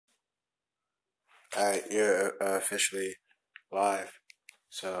All right, you're officially live.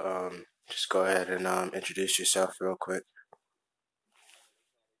 So just go ahead and introduce yourself real quick.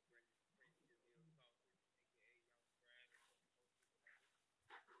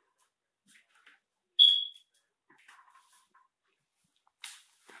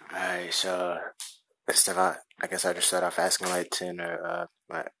 All right, so instead of, I guess I just start off asking like 10 or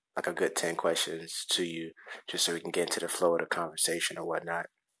like a good 10 questions to you, just so we can get into the flow of the conversation or whatnot.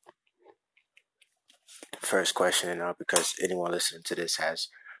 First question, because anyone listening to this has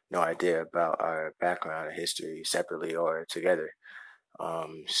no idea about our background and history separately or together.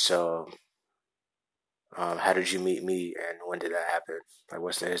 So how did you meet me and when did that happen? Like,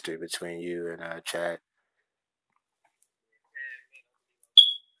 what's the history between you and Chad?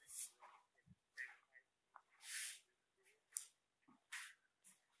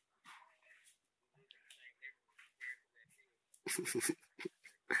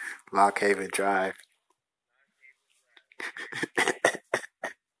 Lock Haven Drive.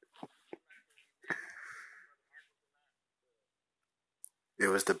 It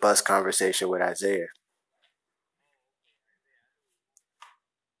was the bus conversation with Isaiah.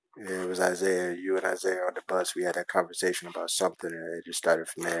 Yeah, it was Isaiah. You and Isaiah on the bus. We had that conversation about something, and it just started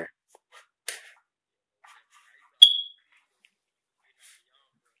from there.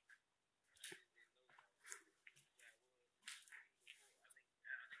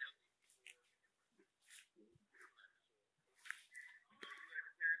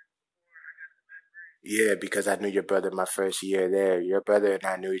 Yeah, because I knew your brother my first year there. Your brother and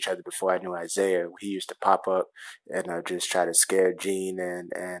I knew each other before I knew Isaiah. He used to pop up and just try to scare Gene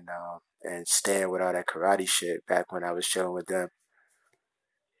and Stan with all that karate shit back when I was chilling with them.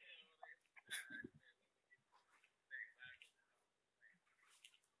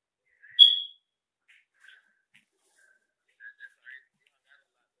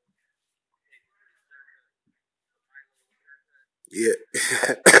 Yeah,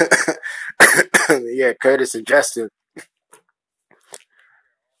 yeah. Curtis and Justin.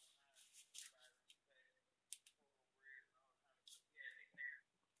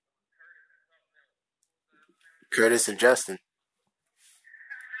 Curtis and Justin.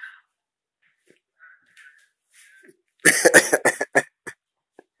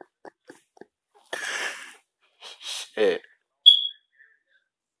 Shit,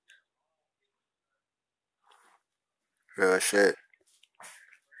 real shit.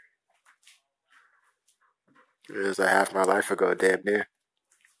 It was like half my life ago, damn near.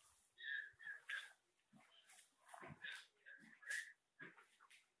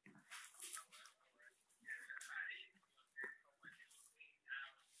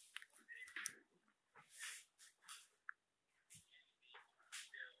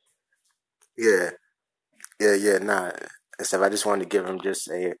 Yeah, yeah. Nah. Except I just wanted to give him just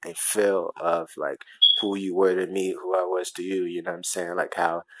a feel of like who you were to me, who I was to you. You know what I'm saying? Like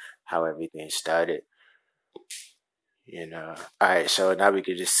how everything started. You know. All right. So now we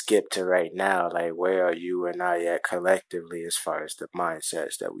could just skip to right now. Like, where are you and I at collectively as far as the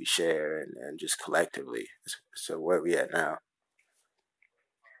mindsets that we share and just collectively? So where we at now?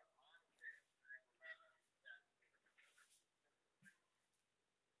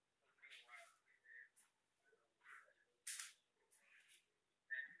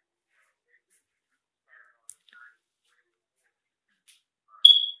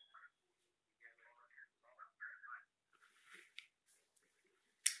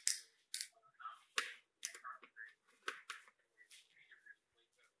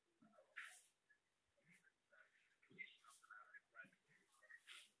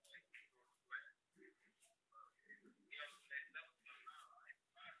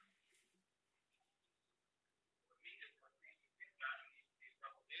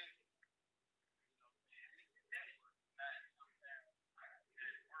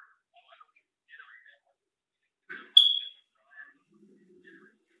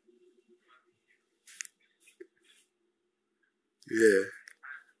 Yeah.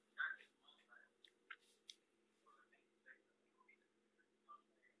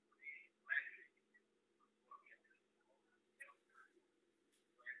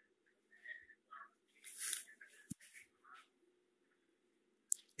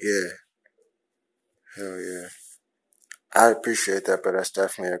 Yeah. Hell yeah. I appreciate that, but that's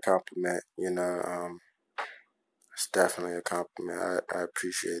definitely a compliment. It's definitely a compliment. I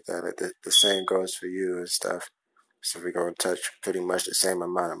appreciate that. Like, the same goes for you and stuff. So we're gonna touch pretty much the same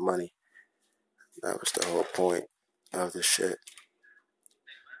amount of money. That was the whole point of the shit,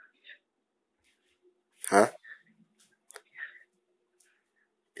 huh?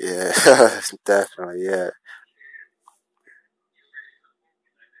 Yeah, definitely. Yeah,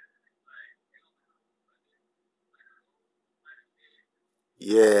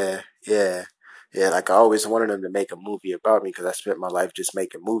 Yeah, yeah, yeah. Like I always wanted them to make a movie about me because I spent my life just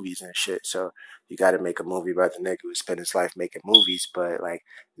making movies and shit. So you got to make a movie about the nigga who spent his life making movies. But like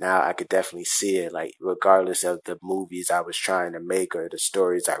now, I could definitely see it. Like regardless of the movies I was trying to make or the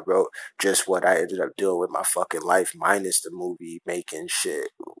stories I wrote, just what I ended up doing with my fucking life, minus the movie making shit,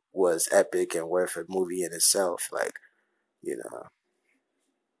 was epic and worth a movie in itself. Like you know,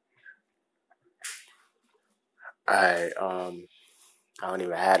 I. I don't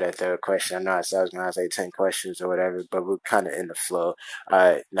even have that third question. I know I said I was gonna say 10 questions or whatever, but we're kind of in the flow. All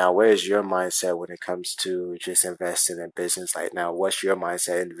right, now where's your mindset when it comes to just investing in business? Like now, what's your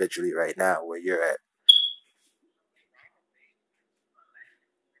mindset individually right now where you're at?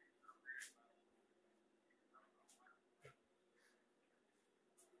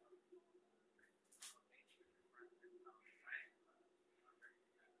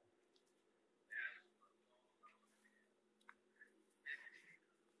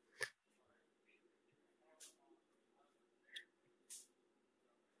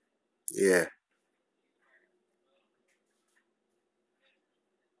 Yeah,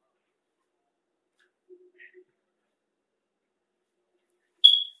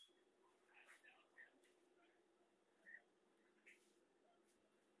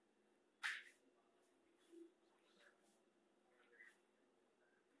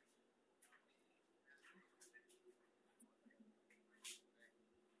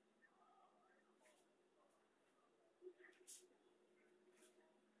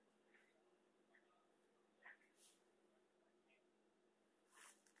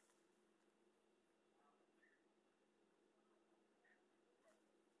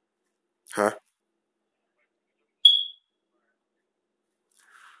 huh?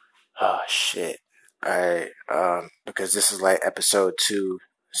 Oh shit. Alright, because this is like episode 2,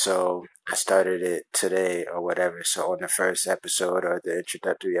 so I started it today or whatever. So on the first episode or the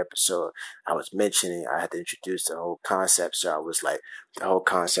introductory episode, I was mentioning I had to introduce the whole concept. So I was like, the whole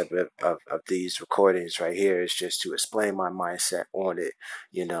concept of these recordings right here is just to explain my mindset on it,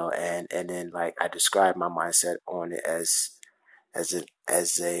 and then like I describe my mindset on it as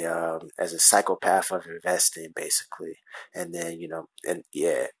a psychopath of investing basically. And then and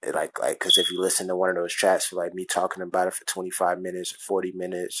yeah, like because if you listen to one of those tracks for like me talking about it for 25 minutes or 40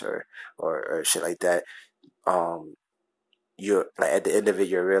 minutes or shit like that, um you're like at the end of it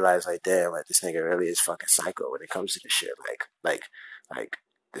you'll realize like damn, like this nigga really is fucking psycho when it comes to this shit. Like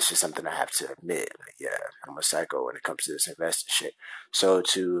this is something I have to admit. Like yeah, I'm a psycho when it comes to this investing shit. So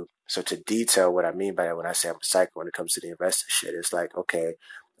to detail what I mean by that, when I say I'm a psycho when it comes to the investing shit, it's like okay,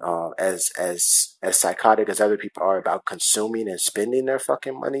 as psychotic as other people are about consuming and spending their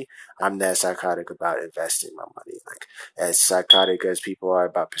fucking money, I'm that psychotic about investing my money. Like as psychotic as people are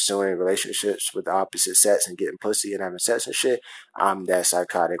about pursuing relationships with the opposite sex and getting pussy and having sex and shit, I'm that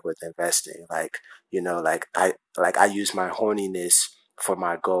psychotic with investing. Like, like I use my horniness for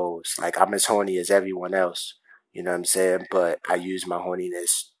my goals. Like I'm as horny as everyone else. You know what I'm saying? But I use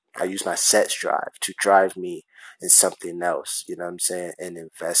my sex drive to drive me in something else, you know what I'm saying, and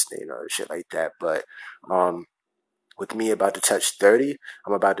investing or shit like that. But um with me about to touch 30,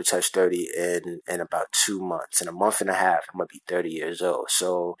 I'm about to touch 30 in about 2 months. In a month and a half, I'm gonna be 30 years old.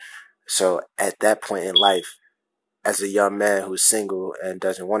 So at that point in life, as a young man who's single and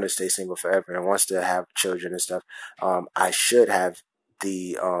doesn't want to stay single forever and wants to have children and stuff, I should have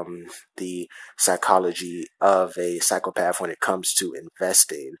the psychology of a psychopath when it comes to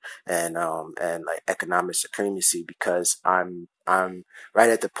investing and like economic supremacy because I'm right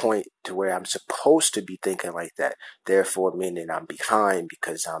at the point to where I'm supposed to be thinking like that. Therefore, meaning I'm behind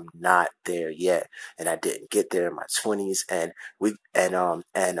because I'm not there yet, and I didn't get there in my 20s. And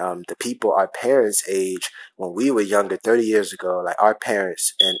the people our parents' age when we were younger 30 years ago, like our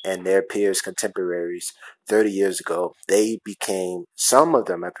parents and their peers, contemporaries 30 years ago, they became, some of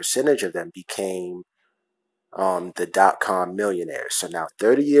them, a percentage of them became the dot com millionaires. So now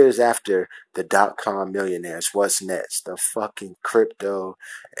 30 years after the dot com millionaires, what's next? The fucking crypto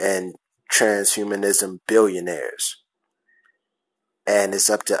and transhumanism billionaires. And it's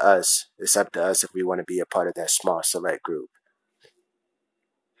up to us. It's up to us if we want to be a part of that small select group.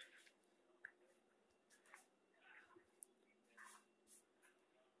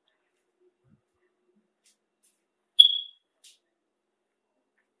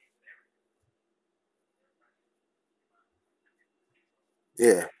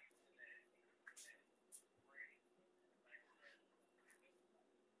 Yeah.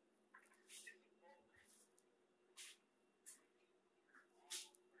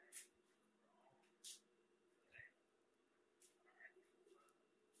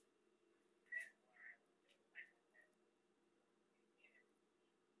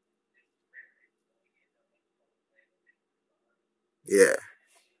 Yeah,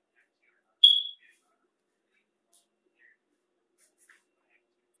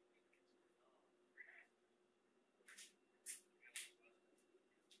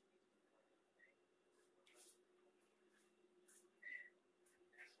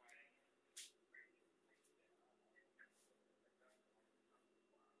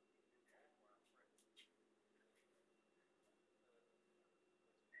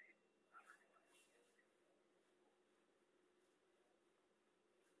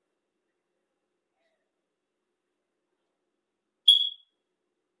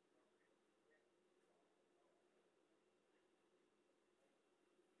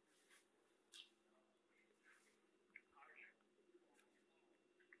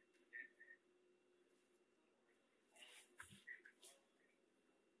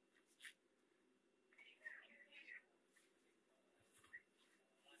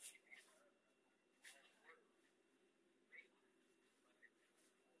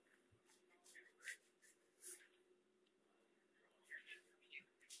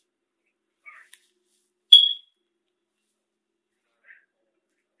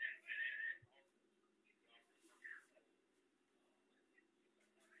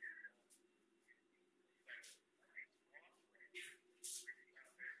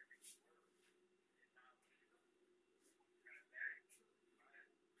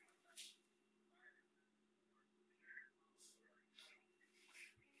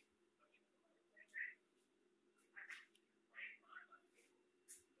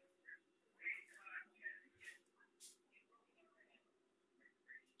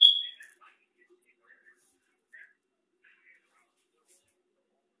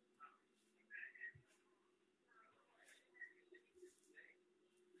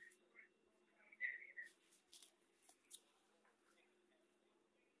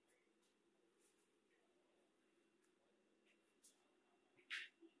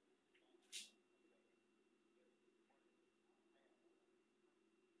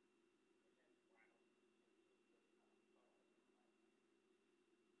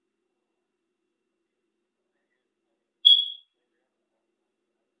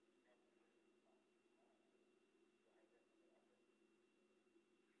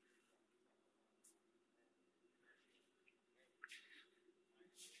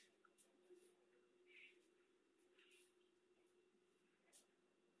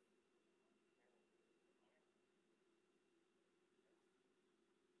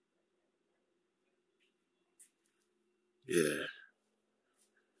 yeah,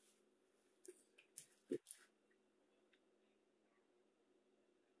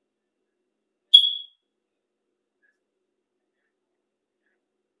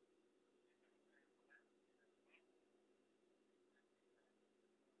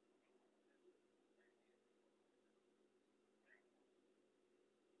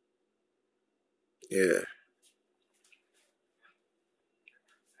 yeah,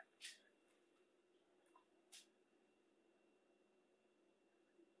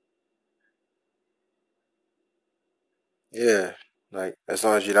 yeah. Like as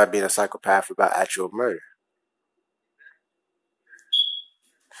long as you're not being a psychopath about actual murder.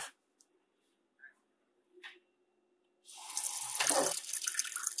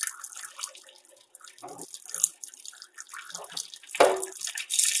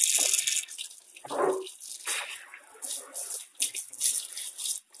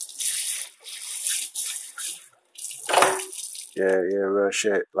 Yeah, yeah, real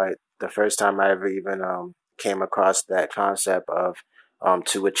shit. Like the first time I ever even came across that concept of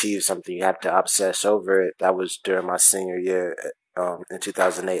to achieve something you have to obsess over it. That was during my senior year in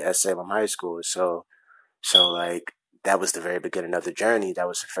 2008 at Salem High School. So like that was the very beginning of the journey. That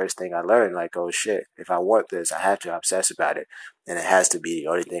was the first thing I learned. Like, oh shit, if I want this, I have to obsess about it, and it has to be the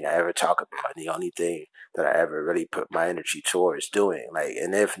only thing I ever talk about, and the only thing that I ever really put my energy towards doing. Like,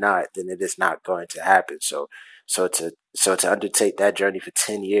 and if not, then it is not going to happen. So to undertake that journey for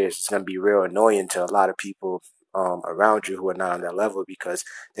 10 years, it's gonna be real annoying to a lot of people around you who are not on that level because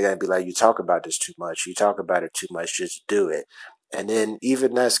they're gonna be like, you talk about this too much, you talk about it too much, just do it. And then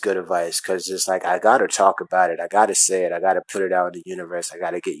even that's good advice because it's like I gotta talk about it, I gotta say it, I gotta put it out in the universe, I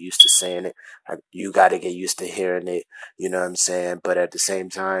gotta get used to saying it. You gotta get used to hearing it. You know what I'm saying? But at the same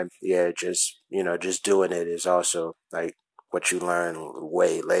time, yeah, just doing it is also like what you learn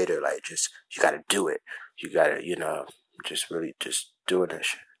way later. Like just you gotta do it. You gotta just really just doing that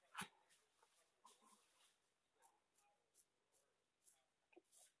shit.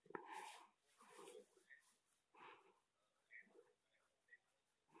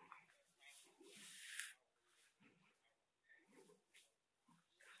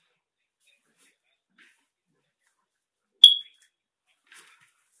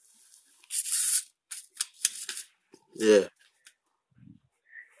 Yeah,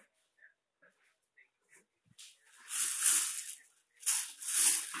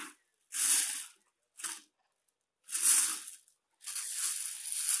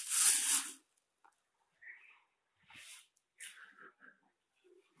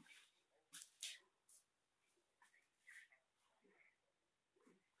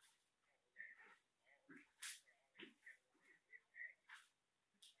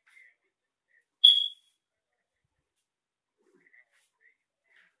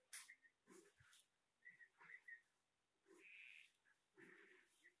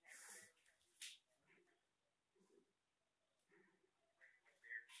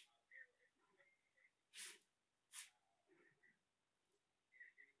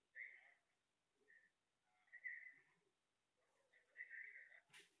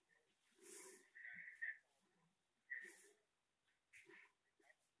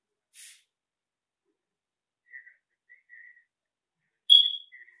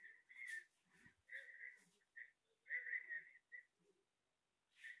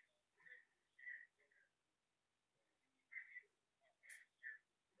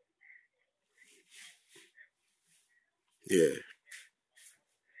 yeah,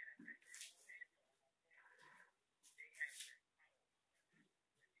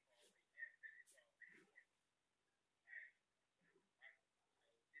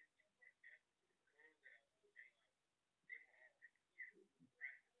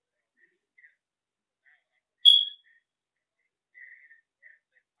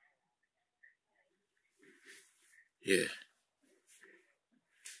 yeah.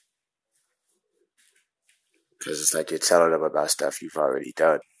 Because it's like you're telling them about stuff you've already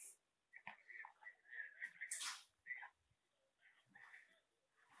done.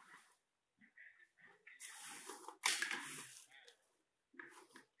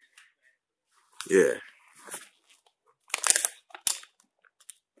 Yeah,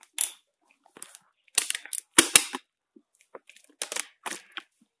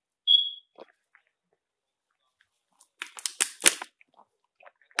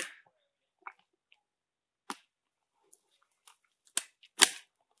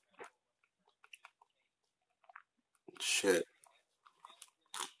 shit.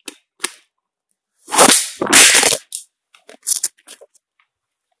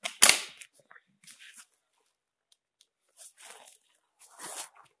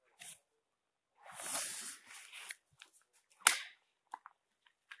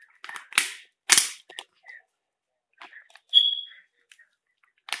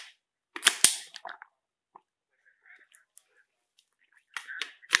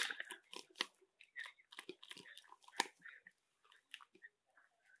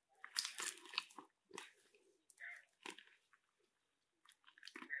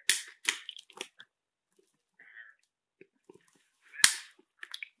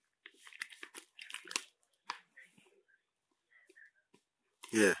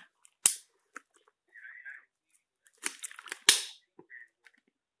 Yeah,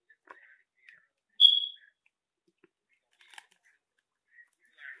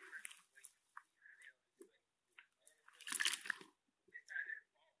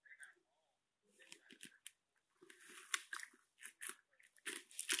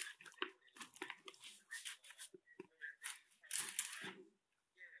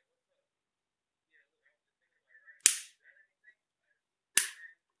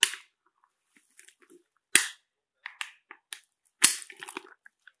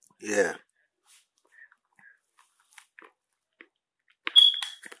 yeah,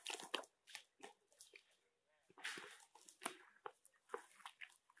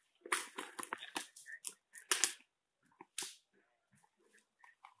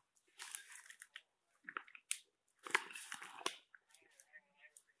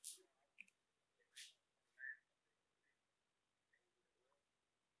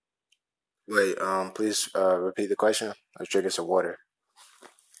 Wait, please repeat the question. I was drinking some water.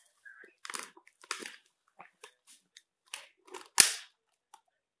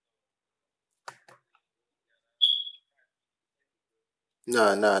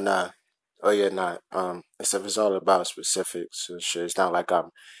 No, no, no. Oh yeah, not. It's all about specifics and shit. It's not like I'm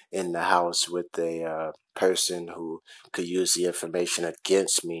in the house with a person who could use the information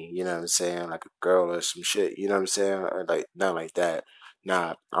against me. You know what I'm saying? Like a girl or some shit. You know what I'm saying? Like not like that.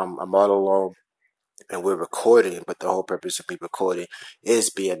 Nah, I'm all alone and we're recording, but the whole purpose of me recording is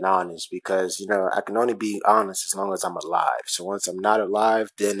being honest because I can only be honest as long as I'm alive. So once I'm not alive,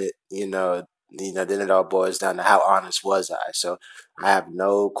 then it then it all boils down to how honest was I. So I have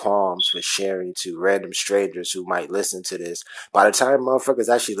no qualms with sharing to random strangers who might listen to this. By the time motherfuckers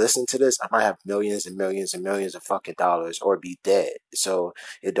actually listen to this, I might have millions and millions and millions of fucking dollars or be dead. So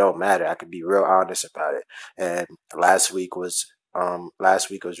it don't matter. I can be real honest about it. And last week was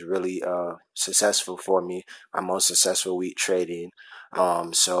really successful for me. My most successful week trading.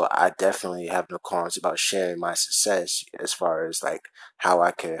 So I definitely have no qualms about sharing my success as far as like how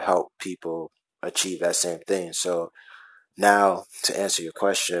I can help people achieve that same thing. So now to answer your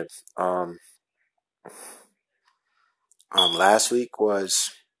question, um, um, last week was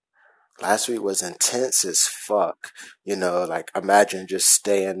last week was intense as fuck. Like imagine just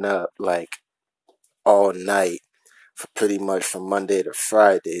staying up like all night for pretty much from Monday to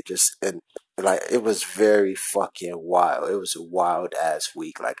Friday. Just and like it was very fucking wild. It was a wild ass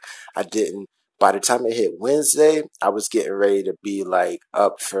week. Like I didn't. By the time it hit Wednesday, I was getting ready to be like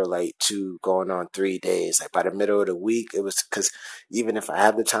up for like 2 going on 3 days. Like by the middle of the week, it was because even if I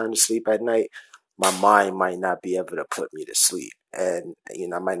have the time to sleep at night, my mind might not be able to put me to sleep. And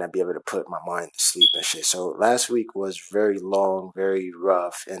I might not be able to put my mind to sleep and shit. So last week was very long, very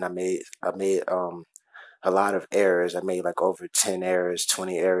rough, and I made a lot of errors. I made like over 10 errors,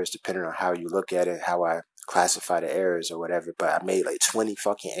 20 errors, depending on how you look at it, how I classify the errors or whatever. But I made like 20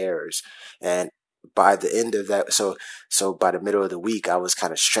 fucking errors. And by the end of that, so by the middle of the week, I was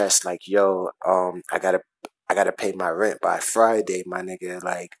kind of stressed, like, yo, I gotta pay my rent by Friday, my nigga.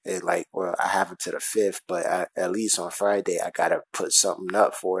 Well, I have it to the 5th, but at least on Friday, I gotta put something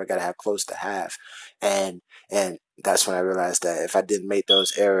up for it. I gotta have close to half. And, and that's when I realized that if I didn't make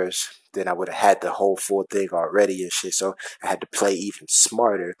those errors, then I would have had the whole full thing already and shit. So I had to play even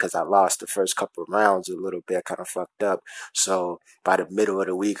smarter because I lost the first couple of rounds a little bit. I kind of fucked up. So by the middle of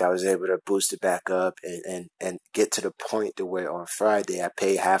the week, I was able to boost it back up and get to the point to where on Friday I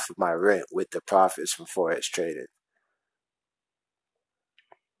paid half of my rent with the profits from Forex trading.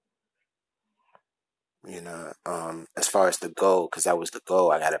 As far as the goal, because that was the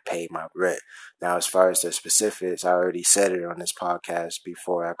goal, I got to pay my rent. Now, as far as the specifics, I already said it on this podcast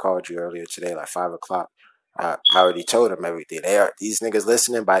before I called you earlier today, like 5 o'clock. I already told them everything. These niggas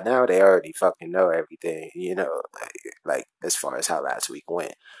listening by now. They already fucking know everything. Like as far as how last week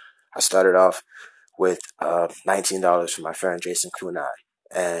went. I started off with $19 from my friend Jason Kunai,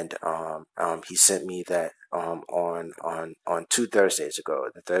 and he sent me that on 2 Thursdays ago,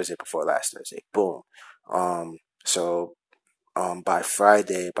 the Thursday before last Thursday. Boom. So by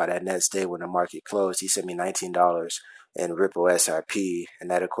Friday, by that next day when the market closed, he sent me $19 in Ripple SRP,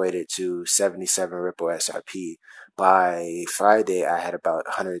 and that equated to 77 Ripple SRP. By Friday, I had about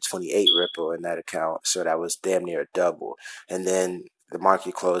 128 Ripple in that account, so that was damn near a double. And then the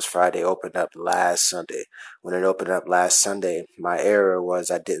market closed Friday, opened up last Sunday. When it opened up last Sunday, my error was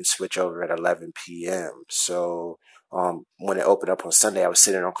I didn't switch over at 11 p.m. So when it opened up on Sunday, I was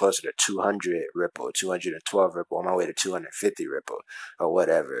sitting on closer to 200 Ripple, 212 Ripple, on my way to 250 Ripple or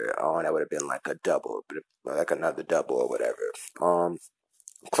whatever. That would have been like a double, like another double or whatever.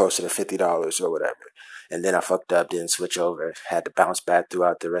 Closer to $50 or whatever. And then I fucked up, didn't switch over, had to bounce back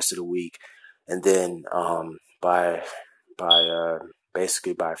throughout the rest of the week. And then by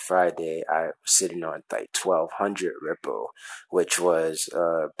basically by Friday, I was sitting on like 1,200 Ripple, which was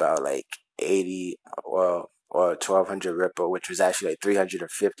about like 80 or 1,200 Ripple, which was actually like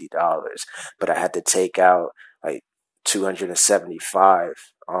 $350. But I had to take out like 275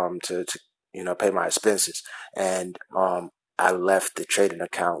 to pay my expenses. And I left the trading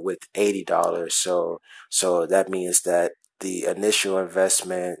account with $80. So that means that the initial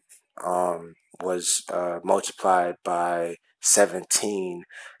investment was multiplied by 17,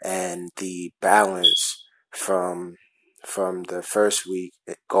 and the balance from the first week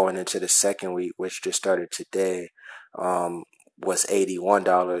going into the second week, which just started today, um, was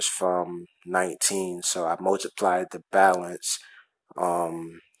 $81 from 19. So I multiplied the balance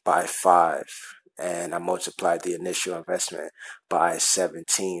by 5, and I multiplied the initial investment by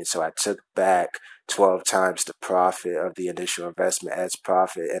 17. So I took back 12 times the profit of the initial investment as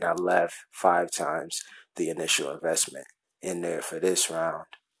profit, and I left 5 times the initial investment in there for this round.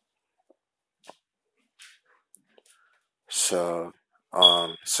 So,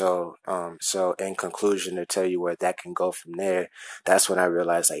 so in conclusion, to tell you where that can go from there, that's when I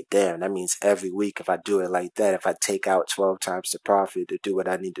realized, like, damn, that means every week if I do it like that, if I take out 12 times the profit to do what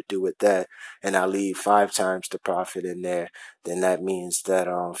I need to do with that, and I leave 5 times the profit in there, then that means that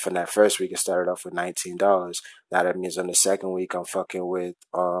from that first week it started off with $19. Now that means on the second week I'm fucking with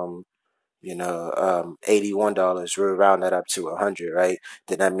 $81. We'll round that up to 100, right?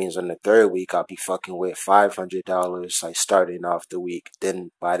 Then that means on the third week I'll be fucking with $500, like starting off the week.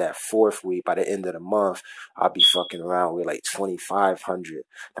 Then by that fourth week, by the end of the month, I'll be fucking around with like 2,500.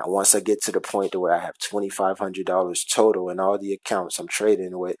 Now once I get to the point to where I have $2,500 total in all the accounts I'm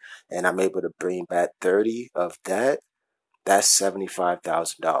trading with, and I'm able to bring back 30 of that, that's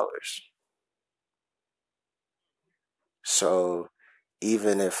 $75,000. So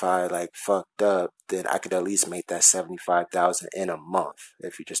even if I like fucked up, then I could at least make that 75,000 in a month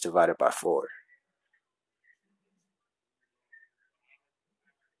if you just divide it by four.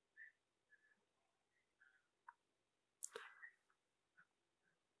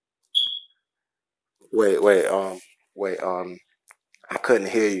 Wait, wait, wait, I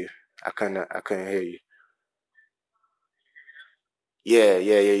couldn't hear you. I couldn't hear you. Yeah,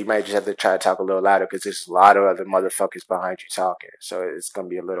 yeah, yeah. You might just have to try to talk a little louder because there's a lot of other motherfuckers behind you talking, so it's gonna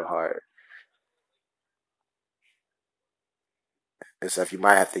be a little hard. And stuff. You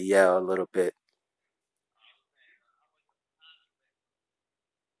might have to yell a little bit.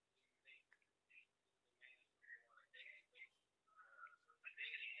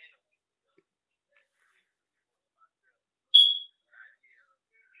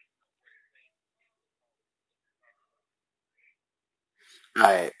 All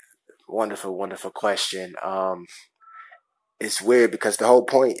right, wonderful, wonderful question. It's weird because the whole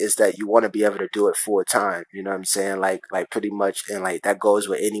point is that you want to be able to do it full time. You know what I'm saying? Like pretty much, and like that goes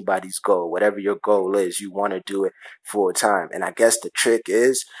with anybody's goal. Whatever your goal is, you want to do it full time. And I guess the trick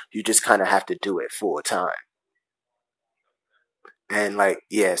is you just kind of have to do it full time. And like,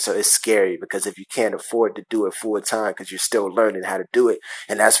 yeah, so it's scary because if you can't afford to do it full time because you're still learning how to do it,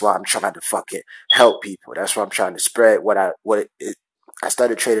 and that's why I'm trying to fucking help people. That's why I'm trying to spread I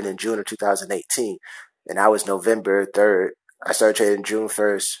started trading in June of 2018, and I was November 3rd. I started trading June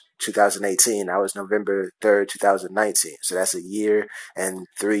 1st, 2018. I was November 3rd, 2019. So that's a year and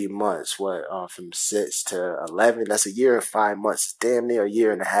 3 months. What, from 6 to 11? That's a year and 5 months. Damn near a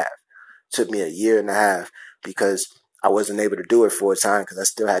year and a half. Took me a year and a half because I wasn't able to do it full time because I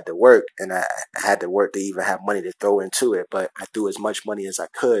still had to work and I had to work to even have money to throw into it. But I threw as much money as I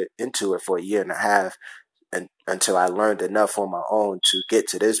could into it for a year and a half and until I learned enough on my own to get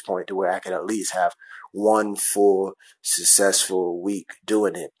to this point to where I could at least have one full successful week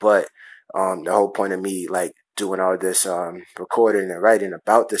doing it. But the whole point of me like doing all this recording and writing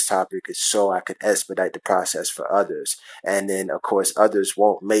about this topic is so I could expedite the process for others. And then of course others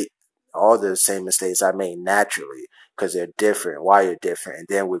won't make all the same mistakes I made naturally because they're different, wired different. And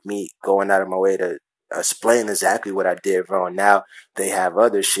then with me going out of my way to explain exactly what I did wrong, now they have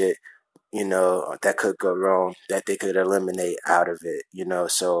other shit that could go wrong that they could eliminate out of it,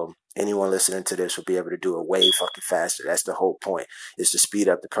 So anyone listening to this will be able to do it way fucking faster. That's the whole point, is to speed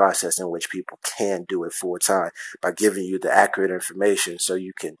up the process in which people can do it full time by giving you the accurate information so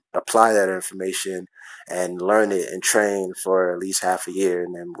you can apply that information and learn it and train for at least half a year.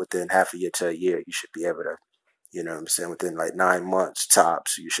 And then within half a year to a year, you should be able to, what I'm saying, within like 9 months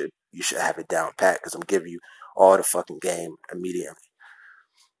tops, you should have it down pat because I'm giving you all the fucking game immediately.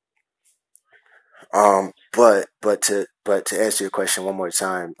 But to answer your question one more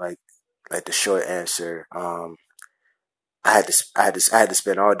time, like the short answer, I had to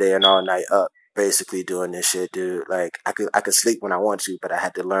spend all day and all night up basically doing this shit, dude. Like I could sleep when I want to, but I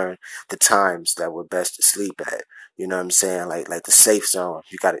had to learn the times that were best to sleep at. You know what I'm saying? Like the safe zone.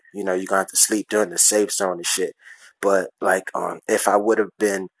 You're gonna have to sleep during the safe zone and shit. But like if I would have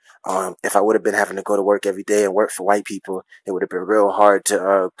been having to go to work every day and work for white people, it would have been real hard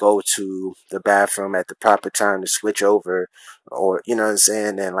to go to the bathroom at the proper time to switch over, or you know what I'm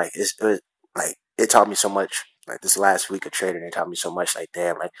saying. And like it taught me so much. Like this last week of trading, it taught me so much. Like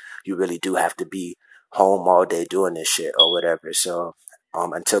damn, like you really do have to be home all day doing this shit or whatever. So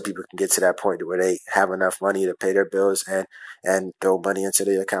until people can get to that point where they have enough money to pay their bills and throw money into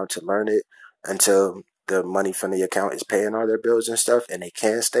the account to learn it, until the money from the account is paying all their bills and stuff, and they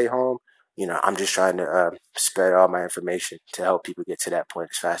can stay home. I'm just trying to spread all my information to help people get to that point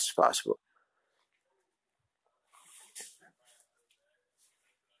as fast as possible.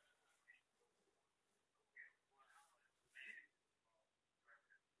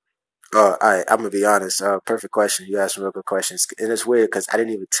 All right, I'm gonna be honest. Perfect question. You asked some real good questions, and it's weird because I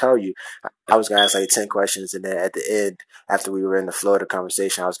didn't even tell you. I was gonna ask like 10 questions, and then at the end, after we were in the flow of the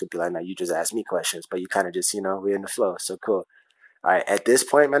conversation, I was gonna be like, "No, you just asked me questions," but you kind of just, we're in the flow. So cool. All right, at this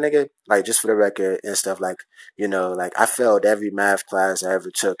point, my nigga, like just for the record and stuff, like like I failed every math class I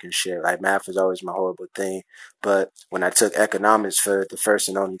ever took and shit. Like math was always my horrible thing, but when I took economics for the first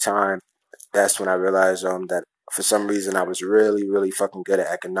and only time, that's when I realized that for some reason I was really really fucking good at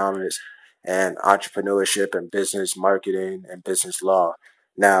economics, and entrepreneurship and business marketing and business law.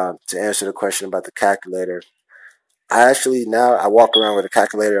 Now, to answer the question about the calculator, I actually now I walk around with a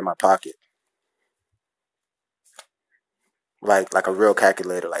calculator in my pocket, like a real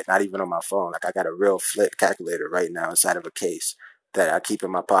calculator, like not even on my phone. Like I got a real flip calculator right now inside of a case that I keep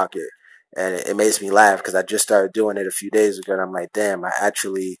in my pocket, and it makes me laugh because I just started doing it a few days ago, and I'm like, damn, I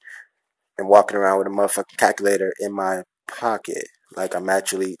actually am walking around with a motherfucking calculator in my pocket. Like I'm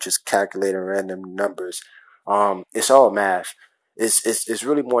actually just calculating random numbers. It's all math. It's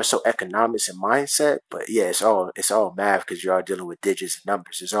really more so economics and mindset, but yeah, it's all math because you're all dealing with digits and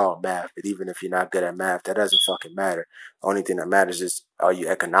numbers. It's all math. But even if you're not good at math, that doesn't fucking matter. Only thing that matters is, are you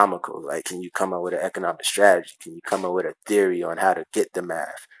economical? Like, can you come up with an economic strategy? Can you come up with a theory on how to get the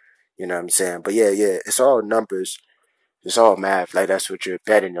math? You know what I'm saying? But yeah, it's all numbers. It's all math. Like that's what you're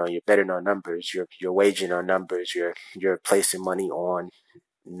betting on. You're betting on numbers. You're waging on numbers. You're placing money on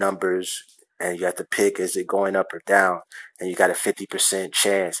numbers, and you have to pick, is it going up or down? And you got a 50%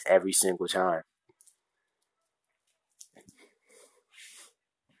 chance every single time.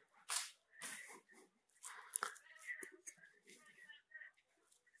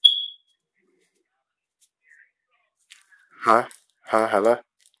 Huh? Huh? Hello?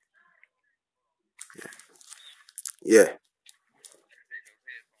 Yeah.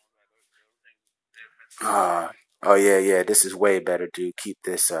 Oh yeah. This is way better, dude. Keep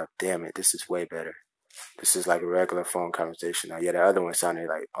this up. Damn it. This is way better. This is like a regular phone conversation now. Yeah, the other one sounded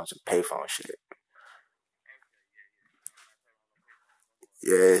like on some payphone shit.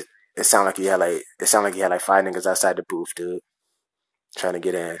 Yeah, it sounded like you had like five niggas outside the booth, dude, trying to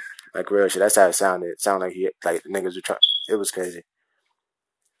get in. Like real shit. That's how it sounded. It sounded like like niggas were trying. It was crazy.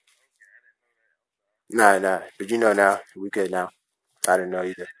 Nah. But you know now. We good now. I didn't know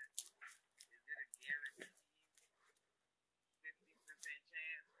either.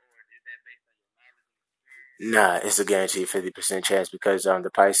 Nah, it's a guaranteed 50% chance because the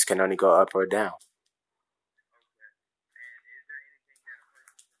price can only go up or down.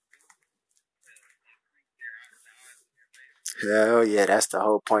 Hell yeah, that's the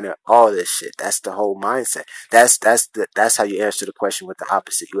whole point of all this shit. That's the whole mindset. That's how you answer the question with the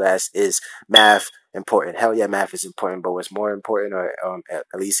opposite. You ask, is math important? Hell yeah, math is important. But what's more important, or at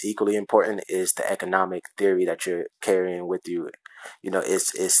least equally important, is the economic theory that you're carrying with you.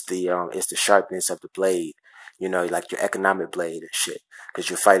 It's the sharpness of the blade. Like your economic blade and shit.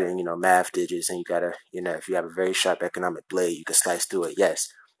 Because you're fighting, math digits, and you gotta, if you have a very sharp economic blade, you can slice through it. Yes,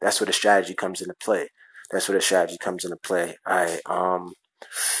 that's where the strategy comes into play. That's where the strategy comes into play. All right.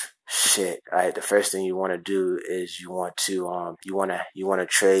 Shit. All right. The first thing you want to do is you want to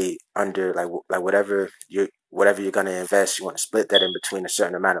trade under, like whatever you're gonna invest. You want to split that in between a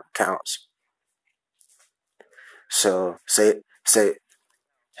certain amount of accounts. So say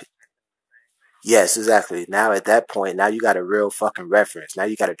yes, exactly. Now at that point, now you got a real fucking reference. Now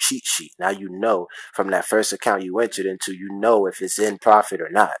you got a cheat sheet. Now you know from that first account you entered into, you know if it's in profit or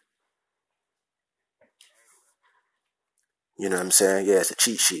not. You know what I'm saying? Yeah, it's a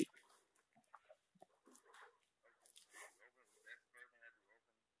cheat sheet.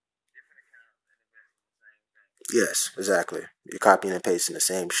 Yes, exactly. You're copying and pasting the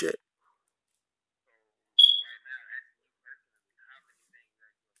same shit.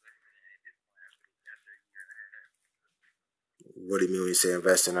 What do you mean when you say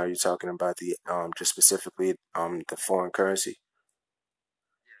investing? Are you talking about the just specifically the foreign currency?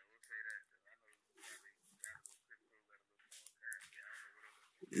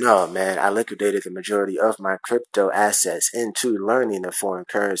 No, man. I liquidated the majority of my crypto assets into learning the foreign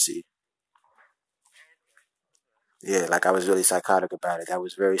currency. Yeah, like I was really psychotic about it. That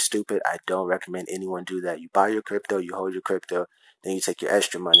was very stupid. I don't recommend anyone do that. You buy your crypto, you hold your crypto, then you take your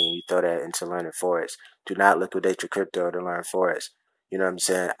extra money and you throw that into learning forex. Do not liquidate your crypto to learn forex. You know what I'm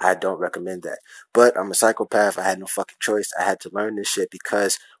saying? I don't recommend that. But I'm a psychopath. I had no fucking choice. I had to learn this shit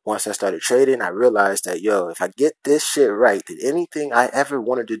because once I started trading, I realized that, yo, if I get this shit right, then anything I ever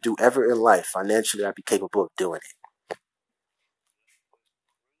wanted to do ever in life, financially, I'd be capable of doing it.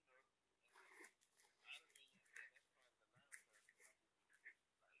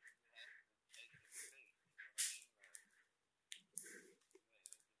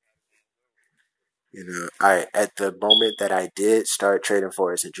 At the moment that I did start trading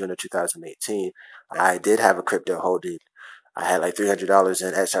forex in June of 2018, I did have a crypto holding. I had like $300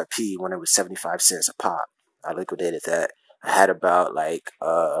 in XRP when it was 75 cents a pop. I liquidated that. I had about like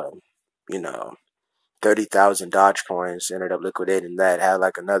you know 30,000 Dogecoins. Ended up liquidating that. Had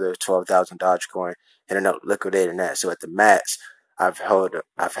like another 12,000 Dogecoin. Ended up liquidating that. So at the max, I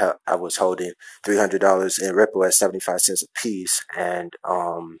was holding $300 in Ripple at 75 cents a piece, and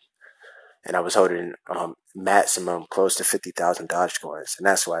and I was holding maximum close to 50,000 Dodge coins, and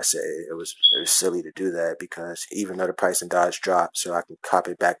that's why I said it was silly to do that, because even though the price in Dodge dropped, so I can cop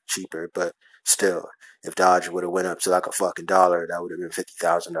it back cheaper, but still, if Dodge would have went up to like a fucking dollar, that would have been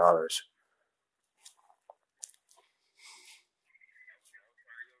 $50,000.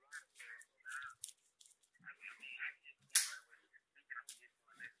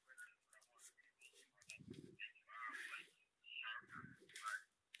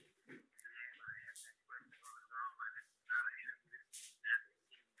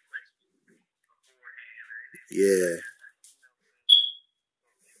 Yeah,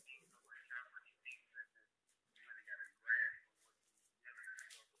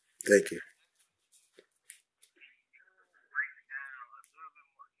 thank you.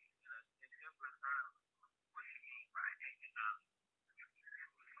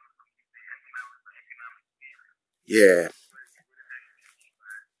 Yeah,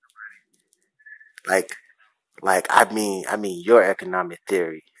 like I mean your economic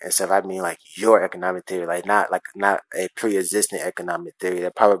theory and stuff. I mean like your economic theory, like not a pre-existing economic theory. There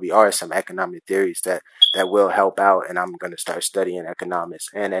probably are some economic theories that will help out, and I'm gonna start studying economics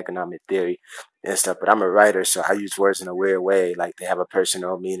and economic theory and stuff. But I'm a writer, so I use words in a weird way, like they have a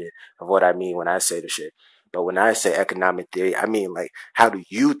personal meaning of what I mean when I say the shit. But when I say economic theory, I mean like how do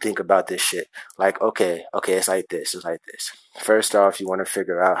you think about this shit? Like okay, it's like this, it's like this. First off, you want to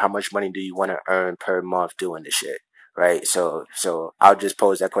figure out how much money do you want to earn per month doing this shit, right? So I'll just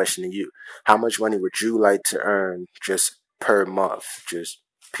pose that question to you. How much money would you like to earn just per month, just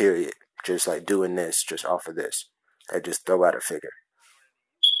period, just like doing this, just off of this? I just throw out a figure.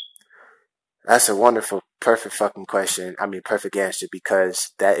 That's a wonderful, perfect fucking question. I mean, perfect answer, because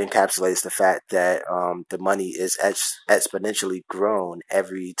that encapsulates the fact that the money is exponentially grown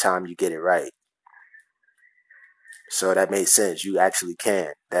every time you get it right. So that made sense. You actually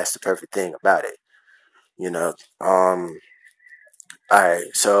can. That's the perfect thing about it. You know. All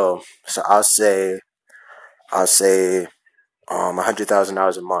right. So I'll say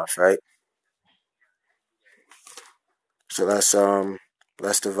 $100,000 a month, right? So let's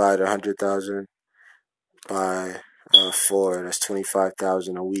divide 100,000 by four. That's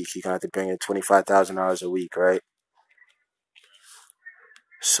 25,000 a week. You're gonna have to bring in $25,000 a week, right?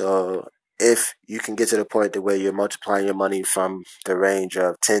 So if you can get to the point to where you're multiplying your money from the range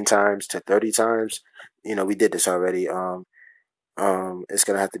of 10 times to 30 times, we did this already. It's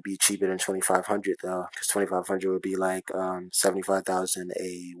gonna have to be cheaper than 2,500 though, because 2,500 would be like 75,000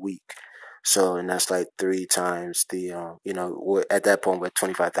 a week. So, and that's like three times the we're, at that point we're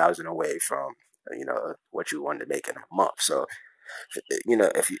 25,000 away from what you wanted to make in a month. So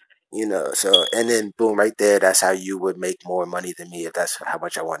if you so, and then boom, right there, that's how you would make more money than me if that's how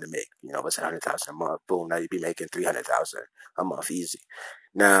much I wanted to make. What's 100,000 a month? Boom, now you'd be making 300,000 a month easy.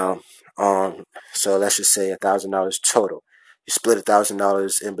 Now, so let's just say $1,000 total. You split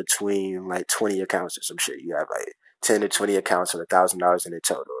 $1,000 in between like 20 accounts or some shit. You have like 10 to 20 accounts with $1,000 in it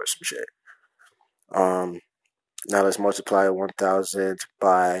total or some shit. Um, Now let's multiply 1,000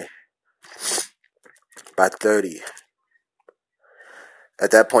 by 30.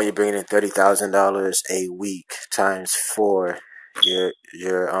 At that point, you're bringing in $30,000 a week times four. You're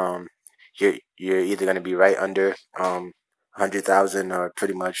you're either gonna be right under 100,000 or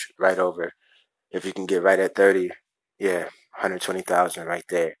pretty much right over. If you can get right at 30, yeah, 120,000 right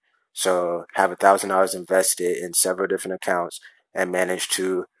there. So have $1,000 invested in several different accounts and manage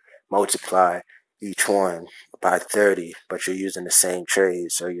to multiply each one by 30, but you're using the same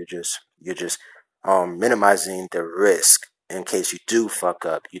trade, so you're just minimizing the risk in case you do fuck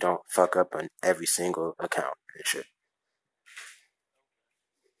up. You don't fuck up on every single account and shit.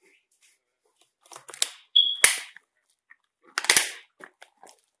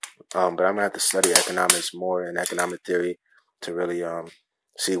 But I'm gonna have to study economics more and economic theory to really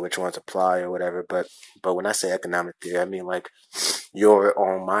see which ones apply or whatever. But when I say economic theory, I mean like your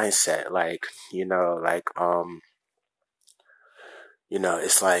own mindset. Like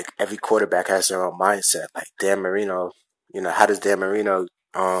it's like every quarterback has their own mindset. Like Dan Marino, how does Dan Marino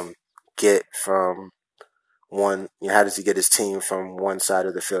get from one, how does he get his team from one side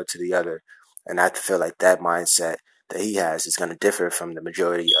of the field to the other? And I feel like that mindset that he has is going to differ from the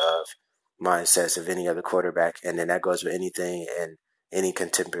majority of mindsets of any other quarterback. And then that goes with anything and any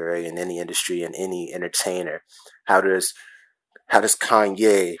contemporary in any industry and any entertainer. How does what's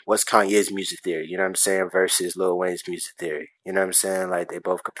Kanye's music theory, you know what I'm saying, versus Lil Wayne's music theory? You know what I'm saying? Like they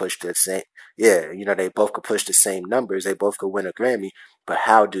both could push the same, yeah, they both could push the same numbers, they both could win a Grammy, but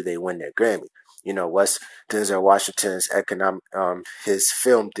how do they win their Grammy? What's Denzel Washington's his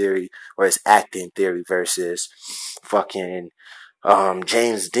film theory or his acting theory versus fucking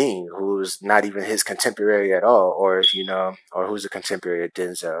James Dean, who's not even his contemporary at all, or or who's a contemporary of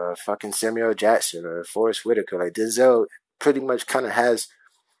Denzel, or fucking Samuel Jackson or Forrest Whitaker. Like Denzel pretty much kind of has.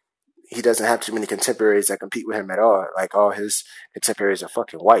 He doesn't have too many contemporaries that compete with him at all. Like all his contemporaries are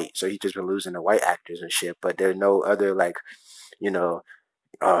fucking white, so he just been losing to white actors and shit. But there are no other like you know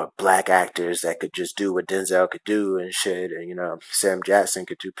black actors that could just do what Denzel could do and shit. And Sam Jackson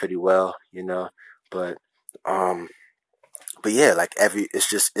could do pretty well. But um, but yeah, like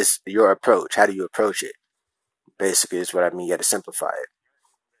it's your approach. How do you approach it? Basically, is what I mean. You got to simplify it.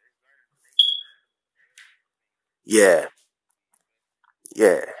 Yeah,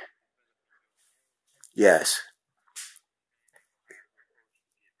 yeah, yes,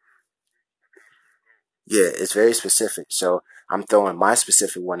 yeah. It's very specific. So I'm throwing my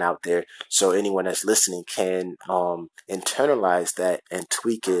specific one out there, so anyone that's listening can internalize that and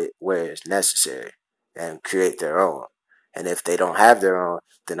tweak it where it's necessary, and create their own. And if they don't have their own,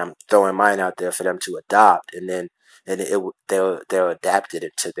 then I'm throwing mine out there for them to adopt, and then they'll adapt it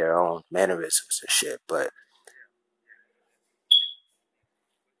into their own mannerisms and shit. But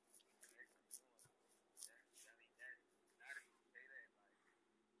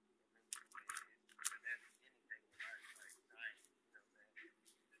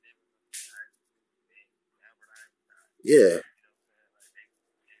yeah,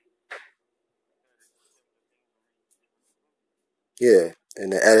 yeah,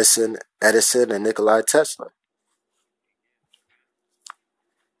 and the Edison, and Nikola Tesla.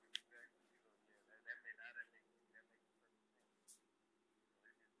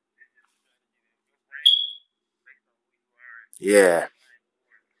 Yeah,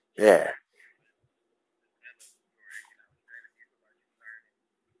 yeah,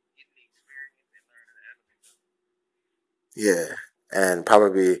 yeah, and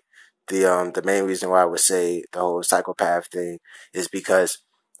probably the main reason why I would say the whole psychopath thing is because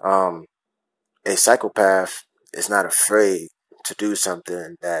um a psychopath is not afraid to do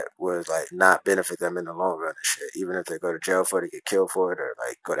something that would like not benefit them in the long run and shit. Even if they go to jail for it, get killed for it, or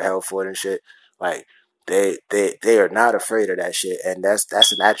like go to hell for it and shit. Like they are not afraid of that shit, and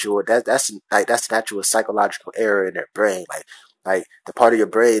that's an actual that's an actual psychological error in their brain. Like the part of your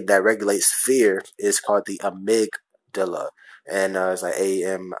brain that regulates fear is called the amygdala, and it's like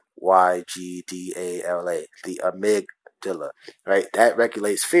Amygdala, the amygdala, right? That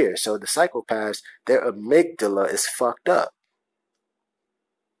regulates fear. So the psychopaths, their amygdala is fucked up.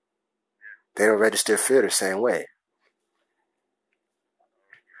 They don't register fear the same way.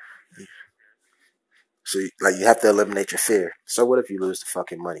 So like you have to eliminate your fear. So what if you lose the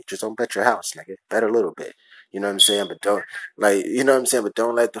fucking money? Just don't bet your house, nigga. Bet a little bit. You know what I'm saying? But don't like you know what I'm saying. But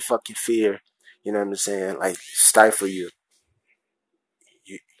don't let the fucking fear. You know what I'm saying? Like stifle you.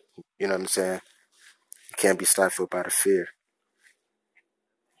 You you know what I'm saying? You can't be stifled by the fear.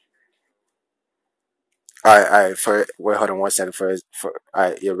 All right. For wait, hold on one second. All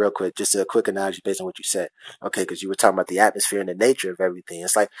right, yeah, real quick, just a quick analogy based on what you said. Okay, because you were talking about the atmosphere and the nature of everything.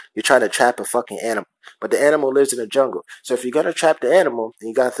 It's like you're trying to trap a fucking animal, but the animal lives in the jungle. So if you're gonna trap the animal, and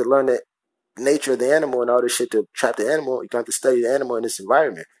you got to learn the nature of the animal and all this shit to trap the animal. You got to study the animal in this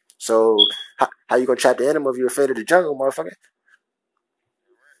environment. So how you gonna trap the animal if you're afraid of the jungle, motherfucker?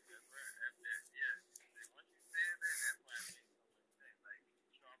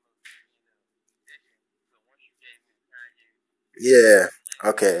 Yeah.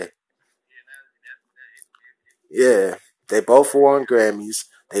 Okay. Yeah, they both won Grammys.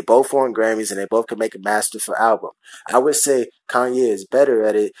 They both won Grammys, and they both can make a masterful album. I would say Kanye is better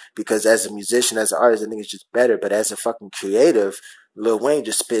at it because as a musician, as an artist, I think it's just better. But as a fucking creative, Lil Wayne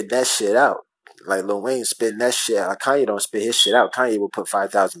just spit that shit out. Like Lil Wayne spitting that shit out. Like Kanye don't spit his shit out. Kanye will put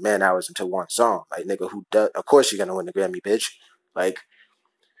 5,000 man hours into one song. Like nigga, who does? Of course you're gonna win the Grammy, bitch. Like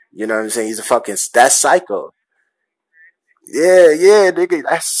you know what I'm saying? He's a fucking that's psycho. Yeah, yeah, nigga,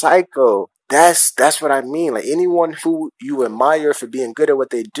 that's psycho. That's what I mean. Like anyone who you admire for being good at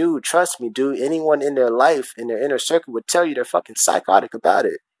what they do, trust me, dude. Anyone in their life, in their inner circle, would tell you they're fucking psychotic about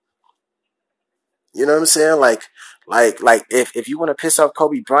it. You know what I'm saying? Like if you want to piss off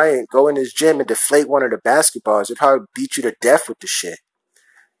Kobe Bryant, go in his gym and deflate one of the basketballs. He'll probably beat you to death with the shit.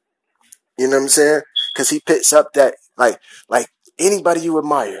 You know what I'm saying? Because he picks up that like anybody you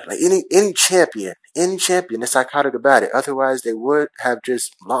admire, like any champion is psychotic about it. Otherwise, they would have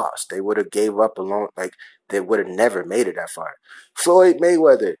just lost. They would have gave up alone. Like they would have never made it that far. Floyd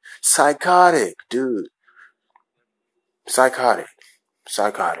Mayweather, psychotic dude, psychotic,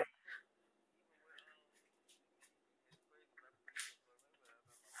 psychotic.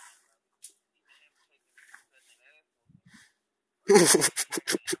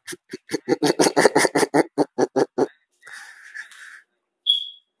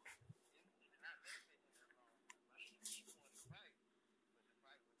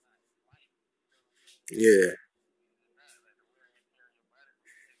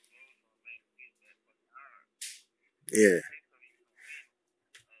 Yeah,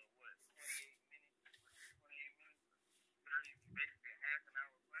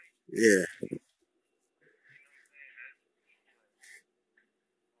 yeah.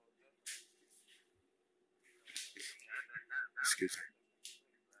 Excuse me.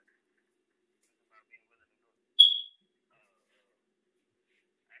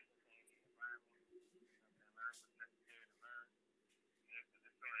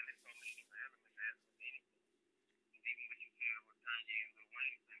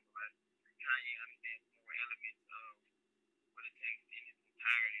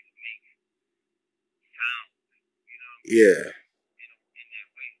 Yeah,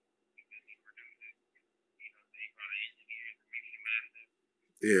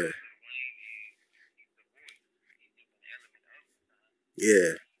 yeah,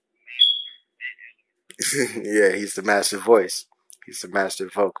 yeah. Yeah, he's the master voice. He's the master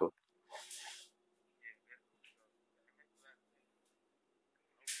vocal.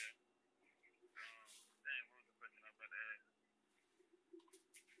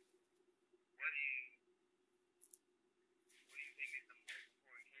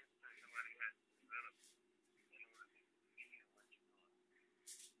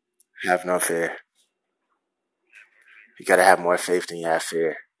 Have no fear. You gotta have more faith than you have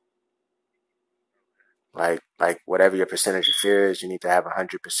fear. Like whatever your percentage of fear is, you need to have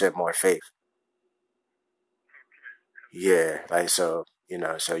 100% more faith. Yeah, like so,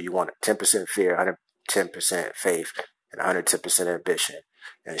 so you want 10% fear, 110% faith, and 110% ambition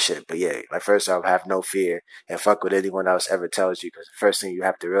and shit. But yeah, like first off, have no fear and fuck what anyone else ever tells you, because the first thing you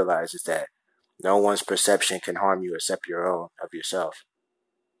have to realize is that no one's perception can harm you except your own of yourself.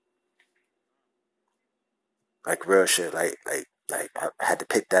 Like real shit. Like I had to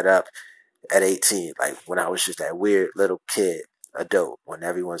pick that up at 18, like when I was just that weird little kid, adult, when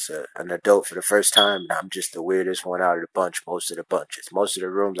everyone's an adult for the first time, and I'm just the weirdest one out of the bunch, most of the bunches. Most of the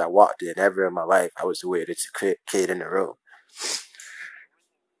rooms I walked in ever in my life, I was the weirdest kid in the room.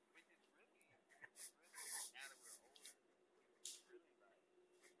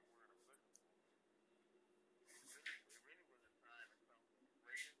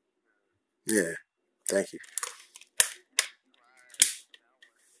 Yeah, thank you.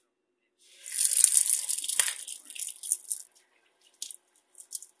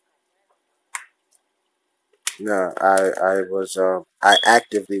 No, I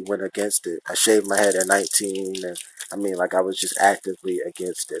actively went against it. I shaved my head at 19, and I mean, like, I was just actively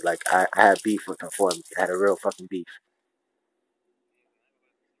against it. Like, I had beef with conformity. I had a real fucking beef.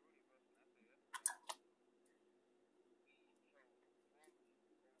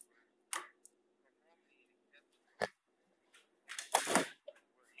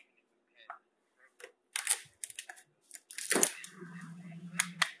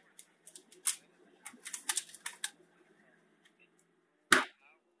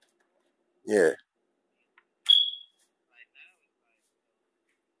 Yeah,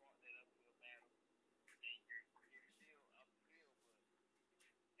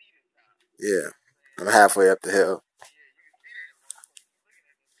 yeah. I'm halfway up the hill.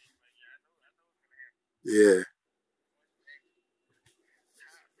 Yeah,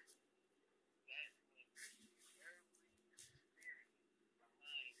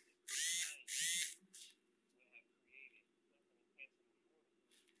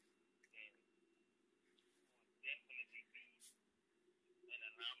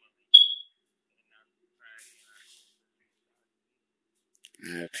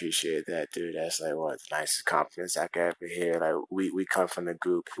 I appreciate that, dude. That's like one of the nicest compliments I could ever hear. Like we come from the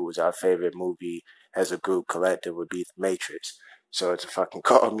group who was our favorite movie as a group collective would be The Matrix. So to fucking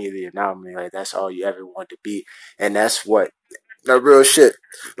call me the anomaly, like that's all you ever want to be, and that's what like real shit,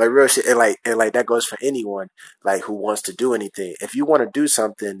 and like that goes for anyone like who wants to do anything. If you want to do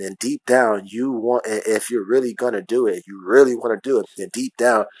something, then deep down you want. If you're really gonna do it, you really want to do it. Then deep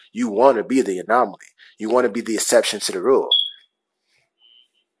down you want to be the anomaly. You want to be the exception to the rule.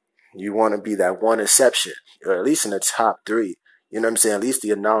 You want to be that one exception, or at least in the top three. You know what I'm saying? At least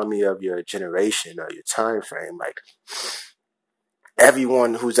the anomaly of your generation or your time frame. Like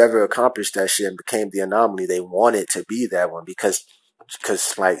everyone who's ever accomplished that shit and became the anomaly, they wanted to be that one because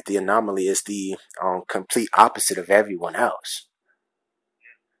like the anomaly is the complete opposite of everyone else.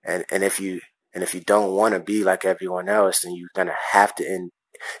 And if you don't want to be like everyone else, then you're gonna have to end.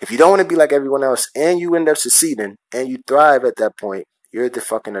 If you don't want to be like everyone else, and you end up succeeding and you thrive at that point, you're the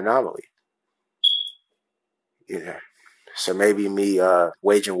fucking anomaly. Yeah. So maybe me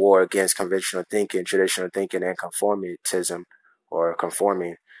waging war against conventional thinking, traditional thinking, and conformism or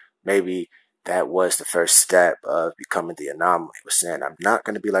conforming, maybe that was the first step of becoming the anomaly. Was saying I'm not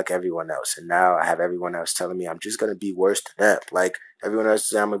going to be like everyone else, and now I have everyone else telling me I'm just going to be worse than them. Like everyone else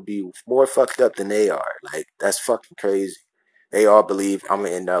says, I'm going to be more fucked up than they are. Like that's fucking crazy. They all believe I'm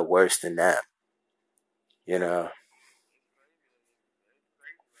going to end up worse than them. You know.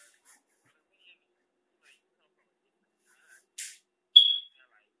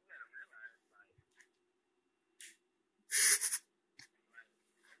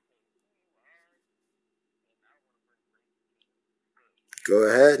 Go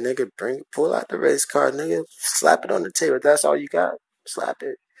ahead, nigga. Pull out the race card, nigga. Slap it on the table. If that's all you got. Slap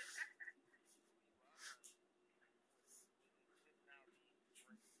it.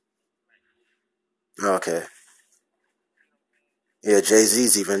 Okay. Yeah, Jay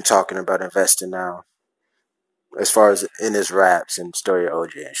Z's even talking about investing now, as far as in his raps and story of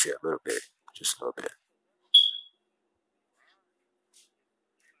OJ and shit. A little bit, just a little bit.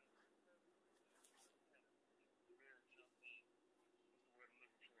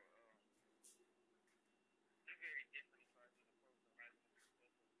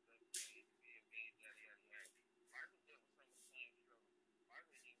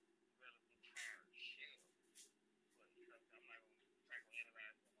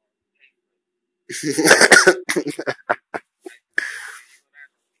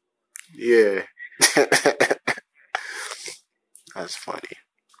 Yeah, that's funny.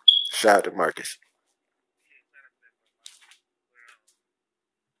 Shout out to Marcus.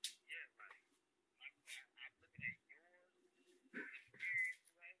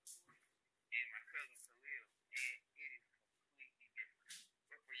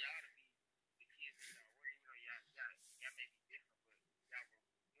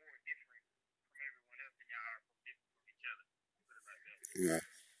 Yeah,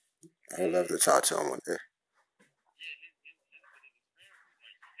 I would love to talk to him one day.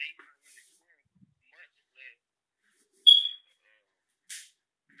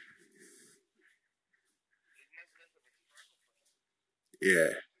 Yeah,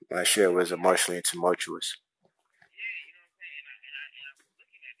 my shit was emotionally tumultuous.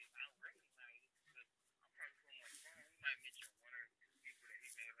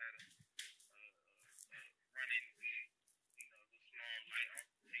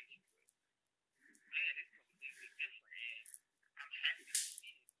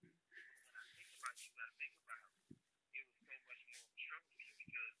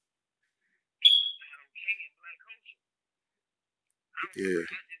 Yeah,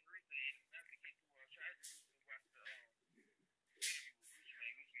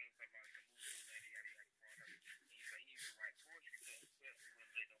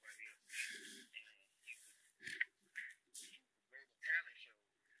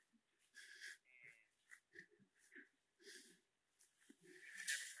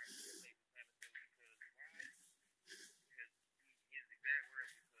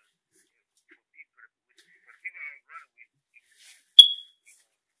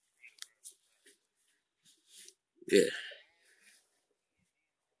 yeah,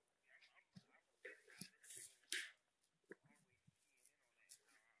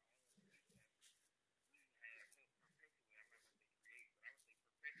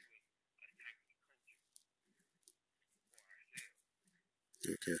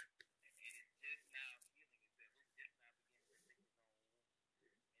 okay,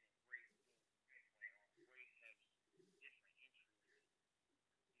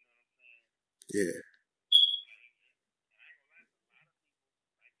 yeah,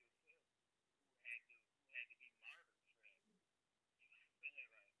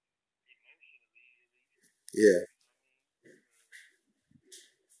 yeah,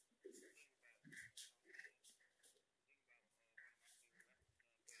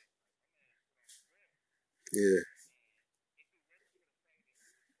 yeah,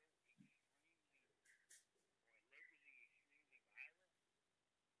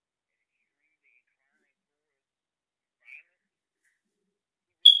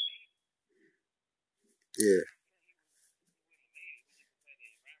 yeah,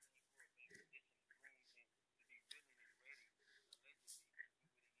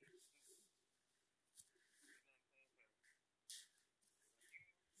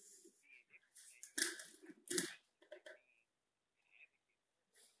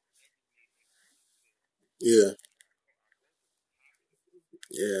 yeah,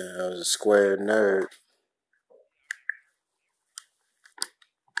 yeah. I was a square nerd.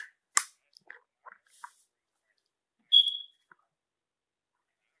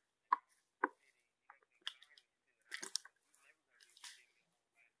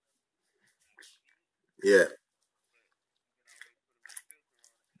 Yeah,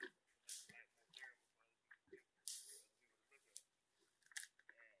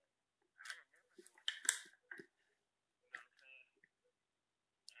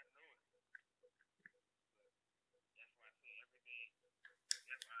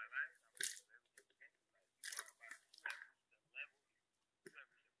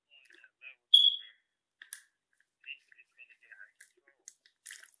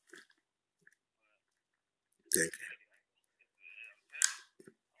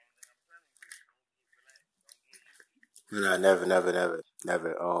 No, never, never, never,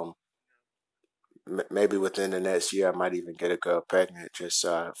 never. Maybe within the next year, I might even get a girl pregnant. Just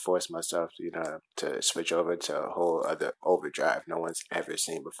force myself, to switch over to a whole other overdrive no one's ever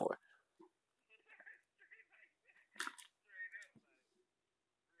seen before.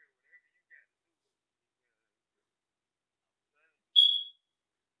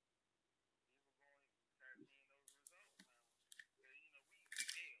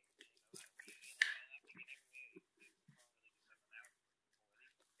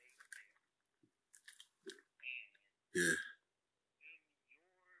 Yeah,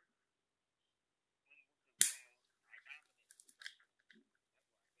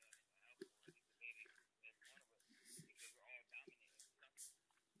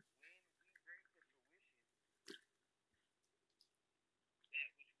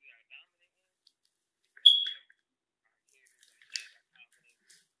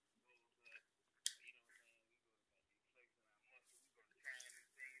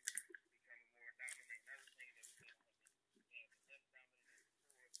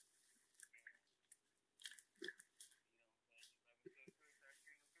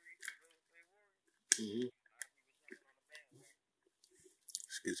 hmm,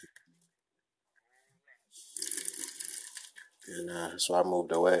 excuse me. And so I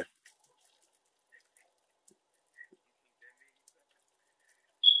moved away.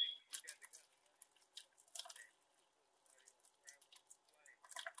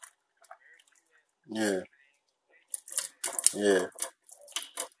 Yeah, yeah,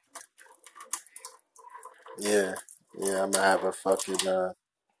 yeah, yeah. I'm gonna have a fucking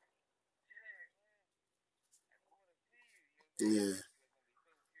yeah.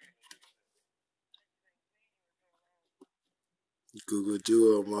 Google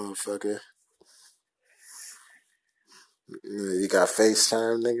Duo, motherfucker. You got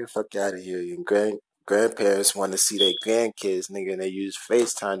FaceTime, nigga. Fuck out of here. Your grandparents want to see their grandkids, nigga, and they use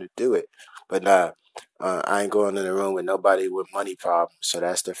FaceTime to do it. But nah, I ain't going in the room with nobody with money problems. So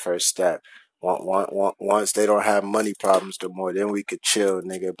that's the first step. Once they don't have money problems no more, then we could chill,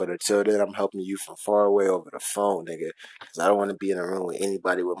 nigga. But until then, I'm helping you from far away over the phone, nigga. Because I don't want to be in a room with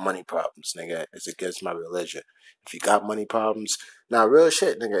anybody with money problems, nigga. It's against my religion. If you got money problems, now, real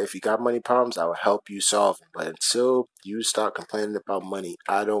shit, nigga. If you got money problems, I will help you solve them. But until you start complaining about money,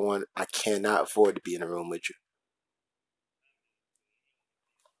 I cannot afford to be in a room with you.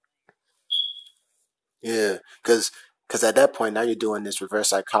 Yeah, because at that point now you're doing this reverse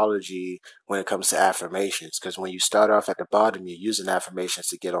psychology when it comes to affirmations. Because when you start off at the bottom, you're using affirmations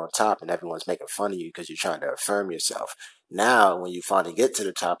to get on top, and everyone's making fun of you because you're trying to affirm yourself. Now, when you finally get to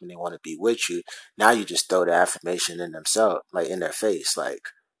the top and they want to be with you, now you just throw the affirmation in themselves, like in their face, like,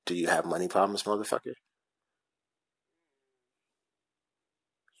 "Do you have money problems, motherfucker?"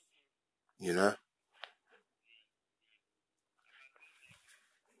 You know?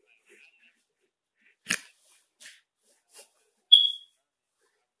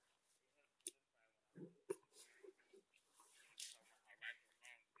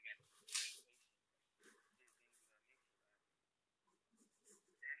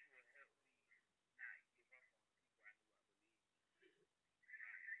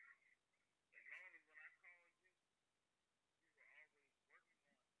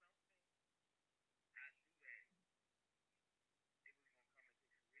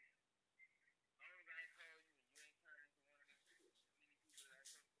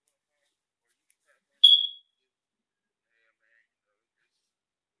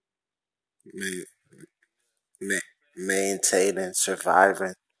 Ma- maintaining,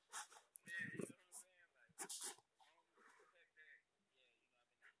 surviving.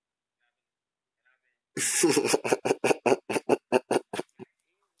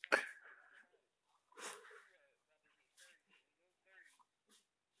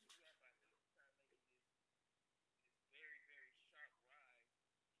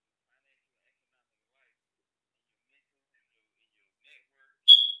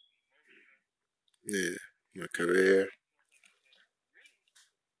 Yeah, my career.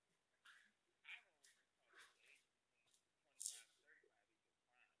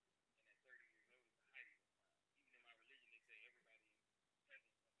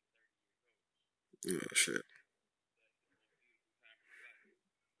 Oh shit.